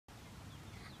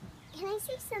can I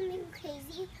say something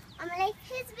crazy? My life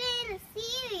has been a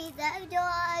series of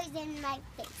doors in my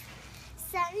face.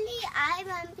 Suddenly I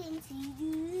bump into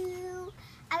you.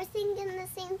 I was thinking the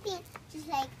same thing, just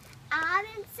like I've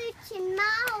been searching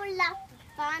my whole life to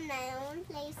find my own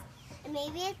place. And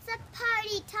maybe it's a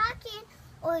party talking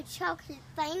or a chocolate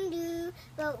fondue,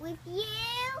 but with you,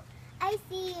 I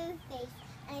see your face.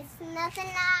 And it's nothing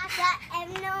like I've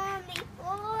ever known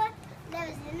before.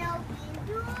 There's an open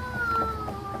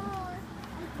door.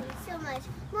 We do so much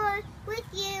more with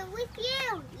you,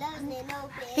 There's an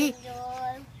open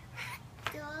door.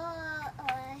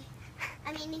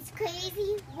 I mean, it's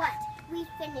crazy. What? We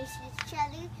finish each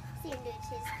other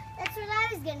sandwiches. That's what I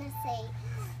was gonna say.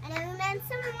 And I met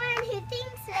someone who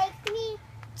thinks like me.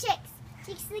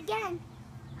 Chicks again.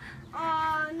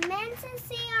 Meant to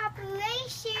say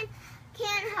operation.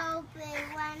 Can't help it.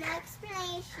 One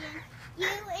explanation. You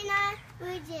and I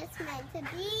were just meant to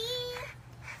be.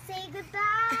 Say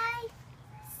goodbye.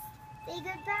 Say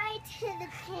goodbye to the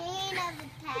pain of the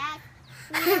past.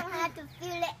 We don't have to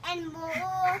feel it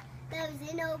anymore. There's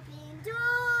an open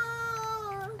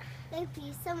door. There'd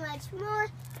be so much more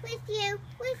with you.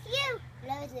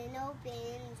 There's an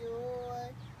open door.